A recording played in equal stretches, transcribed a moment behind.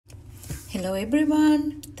Hello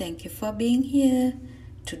everyone, thank you for being here.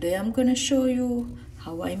 Today I'm going to show you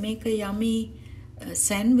how I make a yummy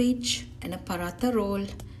sandwich and a paratha roll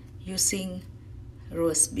using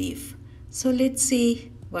roast beef. So let's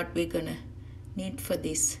see what we're going to need for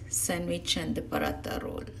this sandwich and the paratha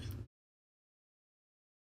roll.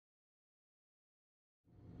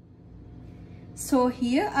 So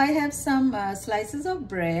here I have some slices of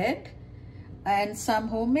bread and some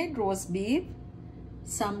homemade roast beef,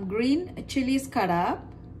 some green chilies cut up,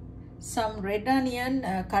 some red onion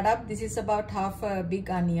cut up, this is about half a big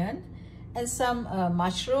onion, and some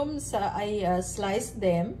mushrooms, I sliced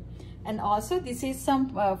them, and also this is some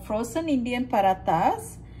frozen Indian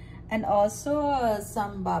parathas, and also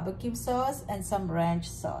some barbecue sauce and some ranch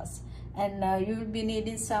sauce, and you will be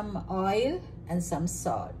needing some oil and some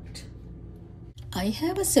salt. I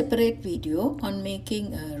have a separate video on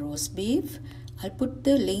making roast beef. I'll put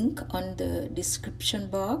the link on the description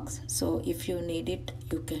box, so if you need it,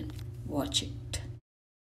 you can watch it.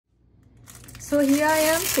 So here I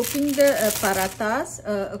am cooking the parathas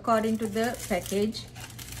according to the package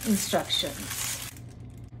instructions.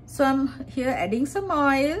 So I'm here adding some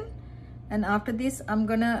oil, and after this I'm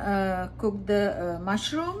gonna cook the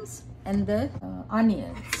mushrooms and the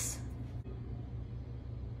onions.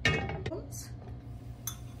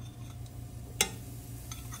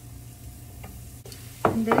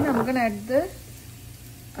 And then I'm gonna add the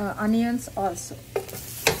onions also.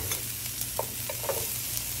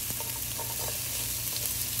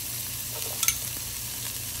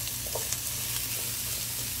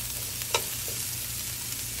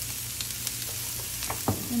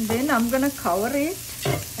 And then I'm gonna cover it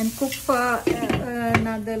and cook for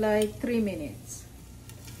another like 3 minutes.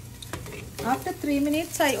 After 3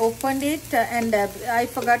 minutes, I opened it, and I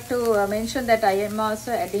forgot to mention that I am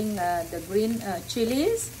also adding the green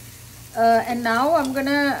chilies. And now I'm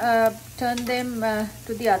gonna turn them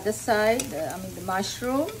to the other side, the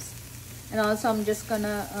mushrooms. And also I'm just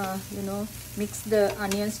gonna, mix the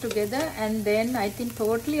onions together. And then I think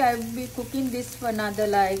totally I will be cooking this for another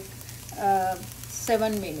like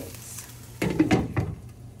 7 minutes.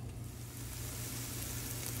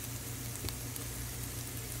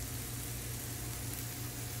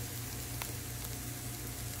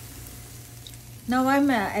 Now I'm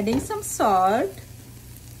adding some salt.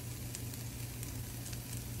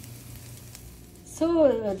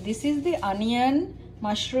 So this is the onion,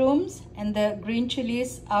 mushrooms and the green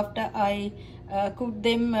chilies after I cooked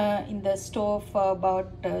them in the stove for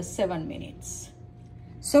about 7 minutes.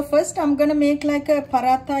 So first I'm gonna make like a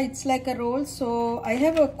paratha, it's like a roll. So I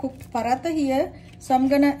have a cooked paratha here. So I'm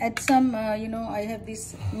gonna add some, I have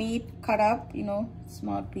this meat cut up,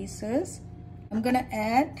 small pieces. I'm gonna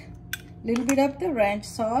add little bit of the ranch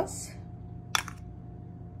sauce.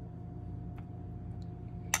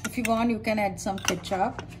 If you want, you can add some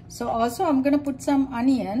ketchup. So also I'm gonna put some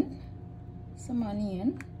onion.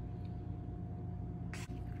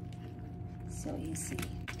 So easy.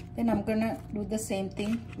 Then I'm gonna do the same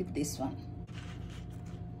thing with this one.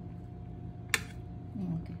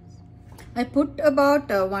 Okay. I put about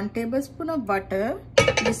 1 tablespoon of butter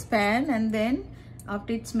in this pan, and then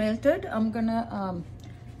after it's melted, I'm gonna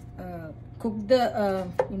cook the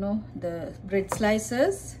the bread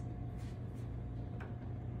slices.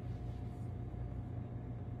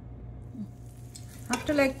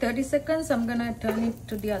 After like 30 seconds, I'm gonna turn it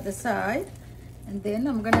to the other side, and then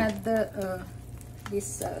I'm gonna add the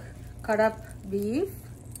this cut up beef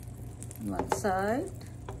on one side.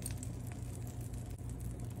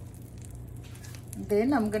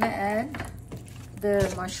 Then I'm gonna add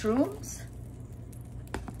the mushrooms.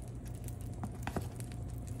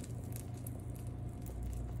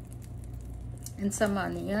 And some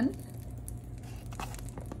onion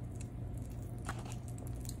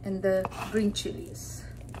and the green chilies.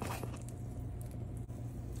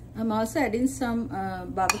 I'm also adding some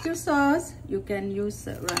barbecue sauce. You can use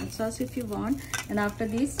ranch sauce if you want. And after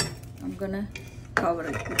this, I'm gonna cover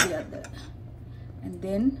it with the other. And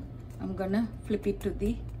then I'm gonna flip it to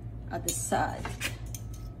the other side.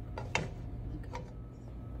 Okay.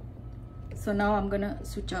 So now I'm gonna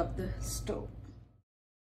switch off the stove.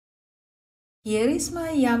 Here is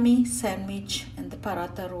my yummy sandwich and the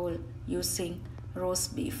paratha roll using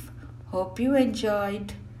roast beef. Hope you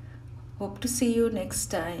enjoyed. Hope to see you next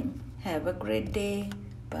time. Have a great day.